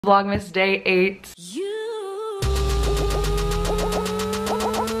Vlogmas day 8.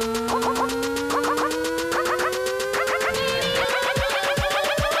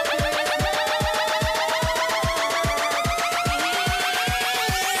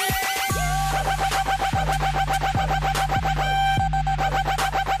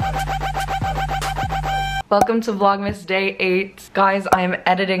 Welcome to Vlogmas day 8. Guys, I'm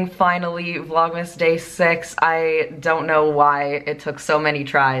editing finally Vlogmas day 6. I don't know why it took so many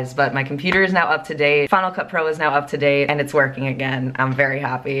tries, but my computer is now up to date. Final Cut Pro is now up to date and it's working again. I'm very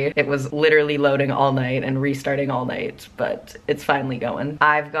happy. It was literally loading all night and restarting all night, but it's finally going.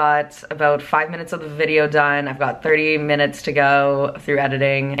 I've got about 5 minutes of the video done. I've got 30 minutes to go through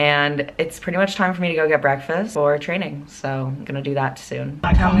editing and it's pretty much time for me to go get breakfast for training. So I'm gonna do that soon.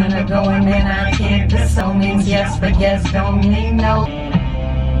 I'm gonna go in and I can't disown means yes, but yes don't mean no.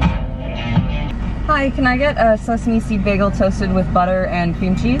 Hi, can I get a sesame seed bagel toasted with butter and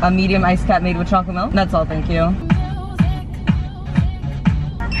cream cheese? A medium iced cap made with chocolate milk? That's all, thank you.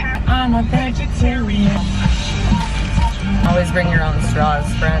 I'm a vegetarian. Always bring your own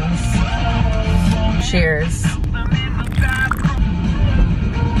straws, friends. Cheers.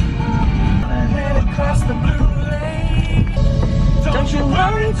 Don't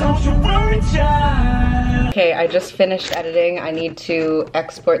you worry, child. Okay, I just finished editing. I need to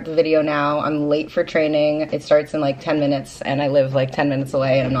export the video now. I'm late for training. It starts in like 10 minutes and I live like 10 minutes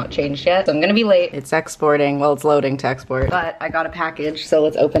away and I'm not changed yet. So I'm gonna be late. It's exporting. Well, it's loading to export. But I got a package, so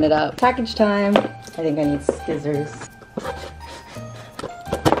let's open it up. Package time. I think I need scissors.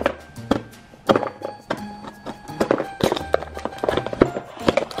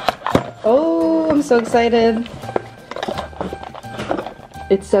 Oh, I'm so excited.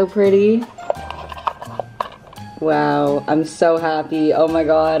 It's so pretty. Wow, I'm so happy. Oh my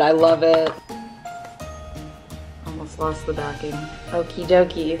god, I love it. Almost lost the backing. Okie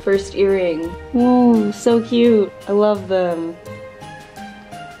dokie, first earring. Ooh, so cute. I love them.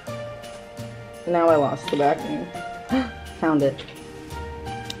 Now I lost the backing. Found it.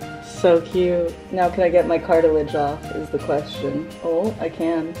 So cute. Now can I get my cartilage off is the question. Oh, I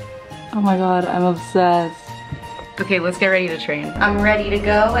can. Oh my god, I'm obsessed. Okay, let's get ready to train. I'm ready to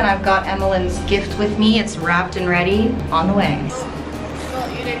go and I've got Emmeline's gift with me. It's wrapped and ready on the way. Still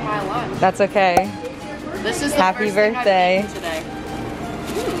eating my lunch. That's okay. This is the Happy birthday. Today.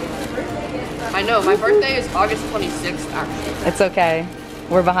 I know, my birthday is August 26th actually. It's okay.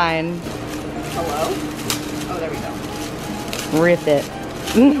 We're behind. Hello? Oh, there we go. Rip it.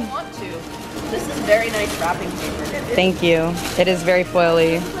 I don't want to. This is very nice wrapping paper. Thank you. It is very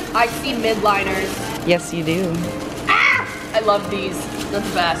foily. I see midliners. Yes, you do. I love these. They're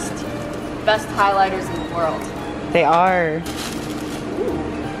the best. Best highlighters in the world. They are.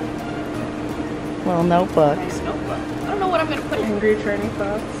 Little notebook. Nice notebook. I don't know what I'm gonna put in. Hungry training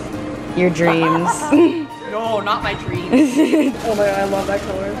thoughts. Your dreams. No, not my dreams. Oh my god, I love that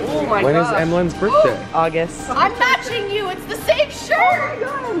color. Oh my god. When is Emmeline's birthday? August. I'm matching you. It's the same shirt.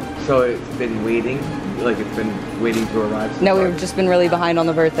 Oh my god. So it's been waiting? Like it's been waiting to arrive? No, we've just been really behind on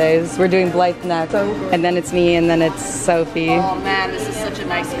the birthdays. We're doing Blythe next. So good. And then it's me and then it's Sophie. Oh man, this is such a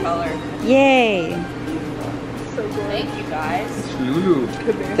nice color. Yay. So good. Thank you guys. Lulu.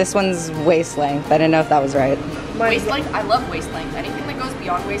 Could be. This one's waist length. I didn't know if that was right. Waist length? I love waist length. Anything that goes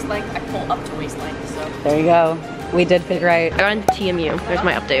beyond waist length, I pull up to waist length, so. There you go. We did fit right. I got into TMU. There's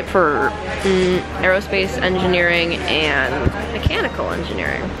my update for aerospace engineering and mechanical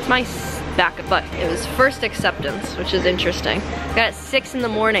engineering. My backup, but it was first acceptance, which is interesting. I got at 6 in the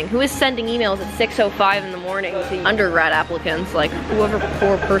morning. Who is sending emails at 6:05 in the morning to undergrad applicants? Like whoever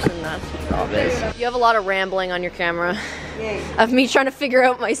poor person that job is. You have a lot of rambling on your camera. Yay. Of me trying to figure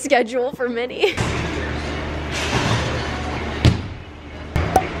out my schedule for Minnie.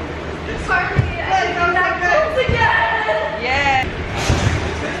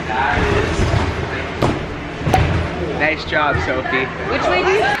 Nice job, Sophie. Which way do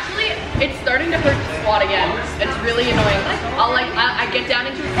you? Actually, it's starting to hurt to squat again. It's really annoying. I get down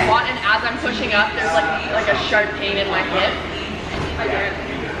into a squat and as I'm pushing up, there's like a sharp pain in my hip. I can't.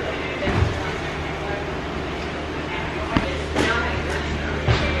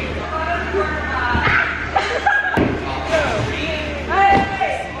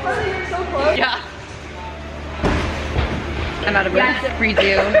 Yeah. I'm out of breath.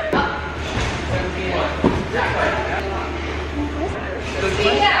 Redo.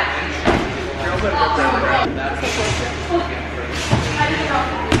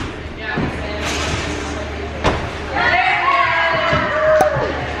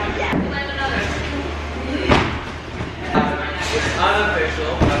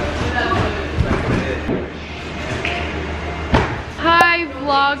 Hi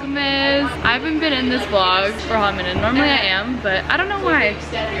vlog Vlogmas. I haven't been in this vlog for a hot minute. Normally I am, but I don't know why.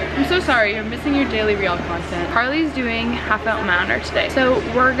 I'm so sorry, you're missing your daily reel content. Carly's doing half out Mounder today. So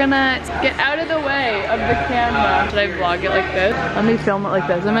we're gonna get out of the way of the camera. Should I vlog it like this? Let me film it like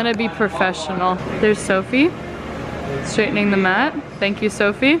this. I'm gonna be professional. There's Sophie, straightening the mat. Thank you,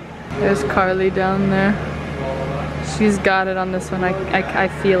 Sophie. There's Carly down there. She's got it on this one, I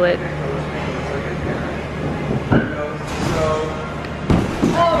feel it.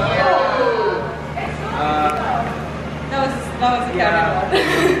 That was a Canon one.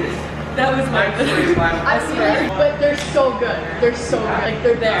 That was my I swear. But they're so good. They're so good. Like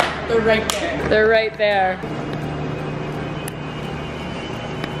they're there. They're right there. They're right there.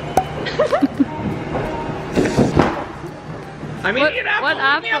 I'm eating an apple. What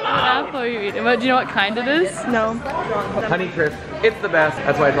apple are you eating? Do you know what kind it is? No. Honey Crisp. It's the best.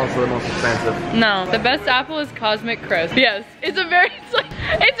 That's why it's also the most expensive. No. The best apple is Cosmic Crisp. Yes. It's a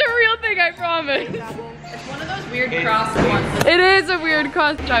real thing, I promise. It's one of those weird cross ones. It is a weird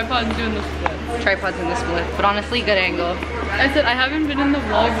cross. Tripod's doing the split. Tripod's in the split, but honestly, good angle. I said I haven't been in the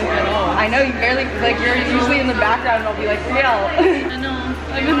vlog at all. I know, you barely, like, you're usually in the background and I'll be like, yeah. I know.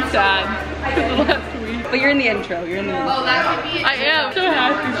 I've been sad for the last week. But you're in the intro, you're in the intro. Oh, that could be. I am so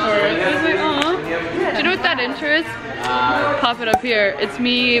happy for it. I was like, aw. Do you know what that intro is? Pop it up here. It's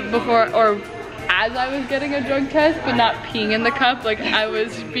me before, or as I was getting a drug test, but not peeing in the cup. Like I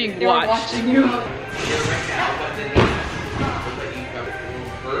was being watched. Watching you.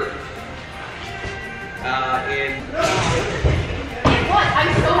 What?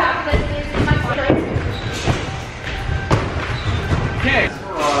 I'm so happy that it is in my phone. Okay.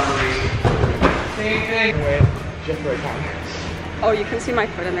 Same thing with just right now. Oh, you can see my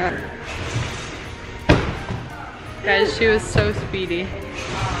foot in there. Guys, she was so speedy.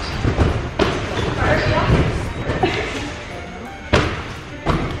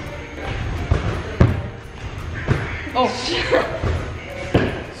 Oh.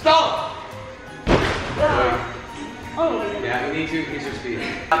 Stop! Oh. Yeah, we need to increase your speed.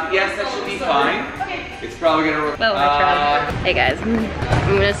 Yes, that should be fine. It's probably gonna. Well, I tried. Hey guys,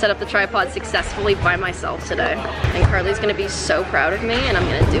 I'm gonna set up the tripod successfully by myself today. And Carly's gonna be so proud of me and I'm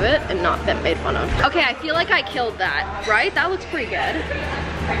gonna do it and not get made fun of. Okay, I feel like I killed that, right? That looks pretty good.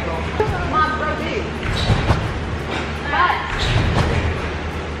 Come on, bro, dude. What?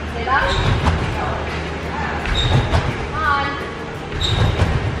 Say that. Come on.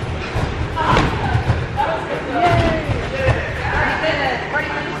 Ready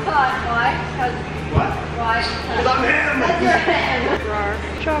for the spot. Why? Because. What? Why? Because I'm him! That's your hand.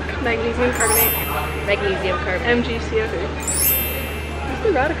 Chalk, magnesium carbonate, Magnesium carbonate. MgCO2. That's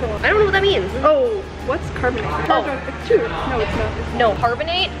the radical. I don't know what that means. Oh, what's carbonate? Oh. It's 2. No, it's not. No,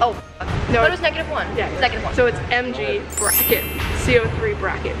 carbonate? Oh, I No, thought it was -1. Yeah, -1. So it's Mg bracket CO3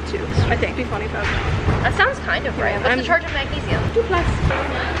 bracket 2. I think. Be funny if I was wrong. That sounds kind of right. What's the charge of magnesium? 2 plus.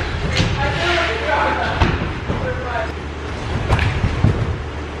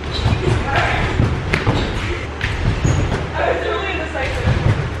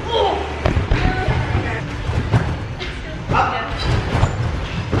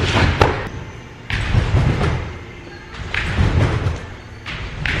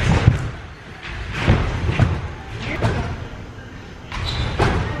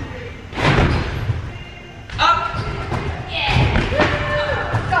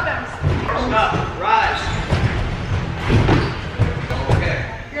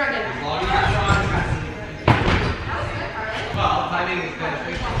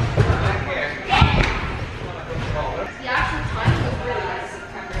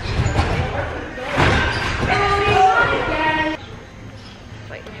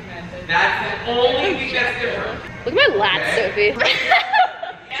 That's the only thing that's different. Look at my lats, Sophie.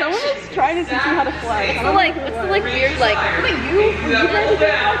 Someone is trying to teach me how to fly. What's the weird like? You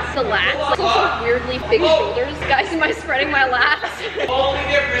the lats, like also weirdly big shoulders. Guys, am I spreading my lats? Only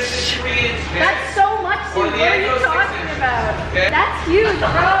difference is 3 inches. That's so much, dude. What are you talking about? That's huge,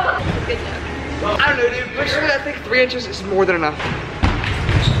 bro. Good job. I don't know, dude. Personally, I think 3 inches is more than enough.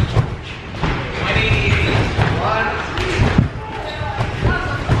 180.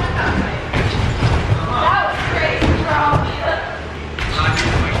 That was crazy, bro.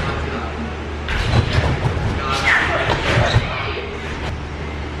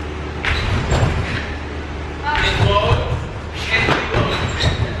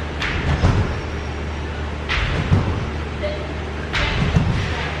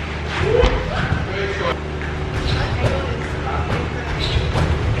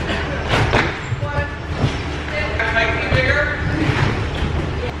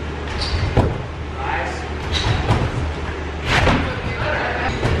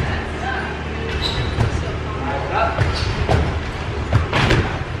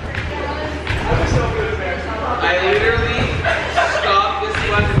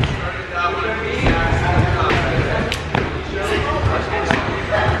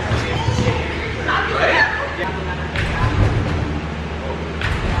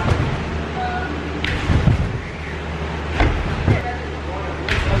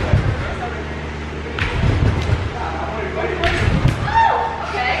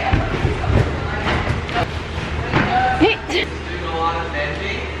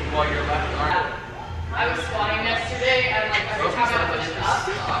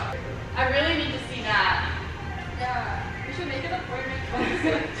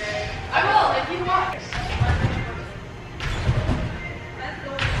 I will, if you want.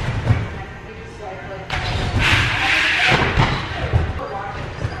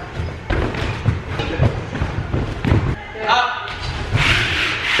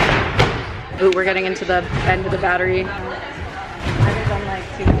 Ooh, we're getting into the end of the battery. I haven't done like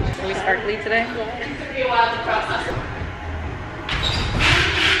too much. Are we sparkly today? It's gonna be a while to process.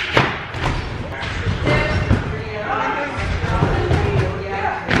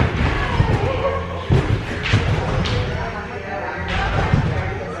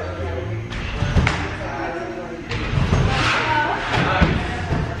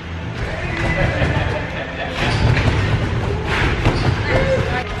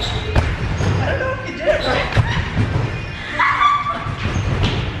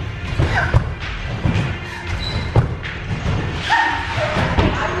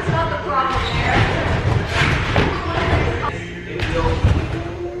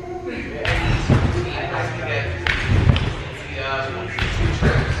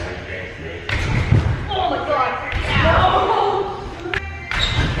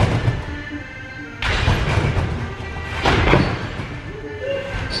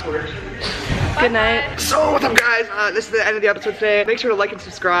 Good night. So what's up guys? This is the end of the episode today. Make sure to like and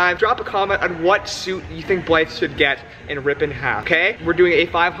subscribe. Drop a comment on what suit you think Blythe should get and rip in half, okay? We're doing a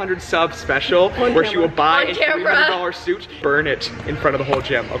 500 sub special where she will buy a $300 suit, burn it in front of the whole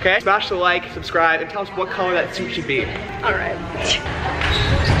gym, okay? Smash the like, subscribe, and tell us what color that suit should be. All right.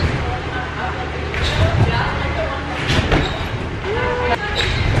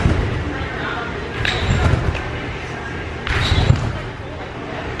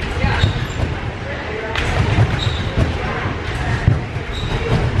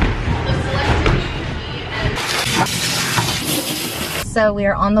 So we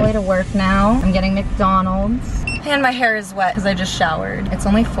are on the way to work now. I'm getting McDonald's. And my hair is wet because I just showered. It's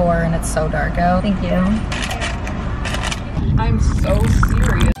only 4 and it's so dark out. Thank you. I'm so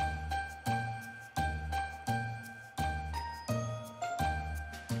serious.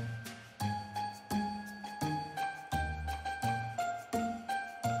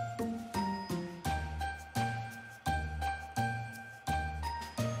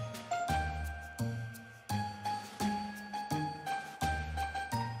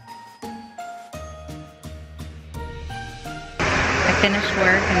 Finished work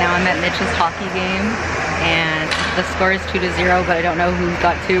and now I'm at Mitch's hockey game and the score is 2-0, but I don't know who's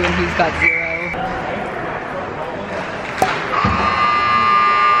got 2 and who's got 0.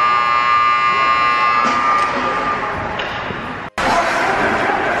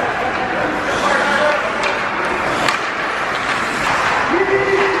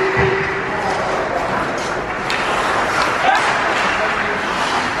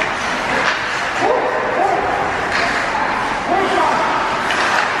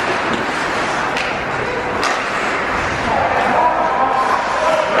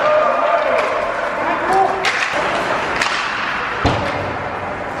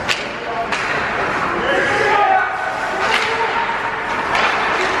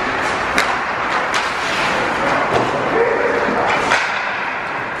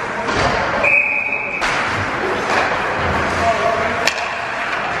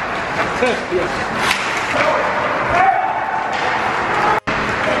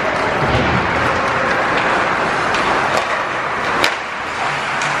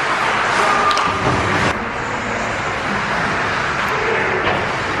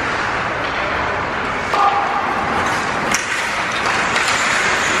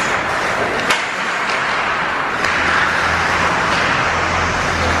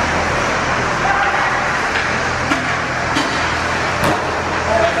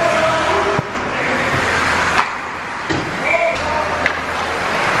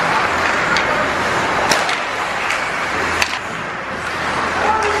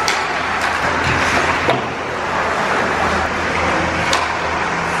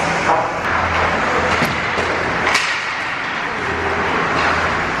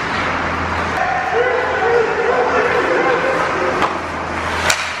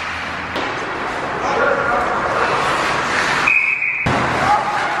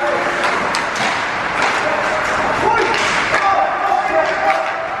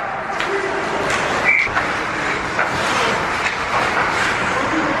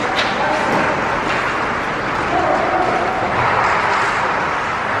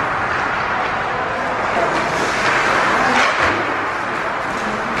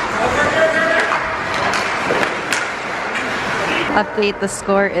 Update, the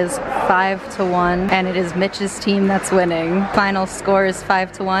score is 5-1 and it is Mitch's team that's winning. Final score is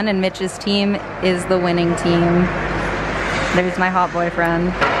 5-1 and Mitch's team is the winning team. There's my hot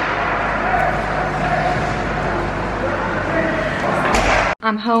boyfriend.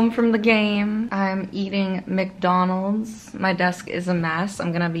 I'm home from the game. I'm eating McDonald's. My desk is a mess.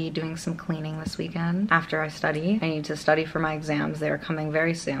 I'm gonna be doing some cleaning this weekend after I study. I need to study for my exams. They are coming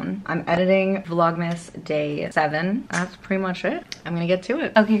very soon. I'm editing Vlogmas day 7. That's pretty much it. I'm gonna get to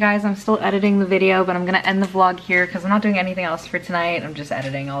it. Okay guys, I'm still editing the video, but I'm gonna end the vlog here because I'm not doing anything else for tonight. I'm just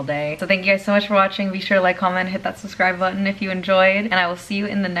editing all day. So thank you guys so much for watching. Be sure to like, comment, hit that subscribe button if you enjoyed, and I will see you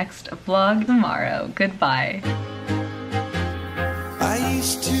in the next vlog tomorrow. Goodbye. I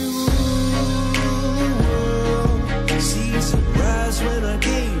used to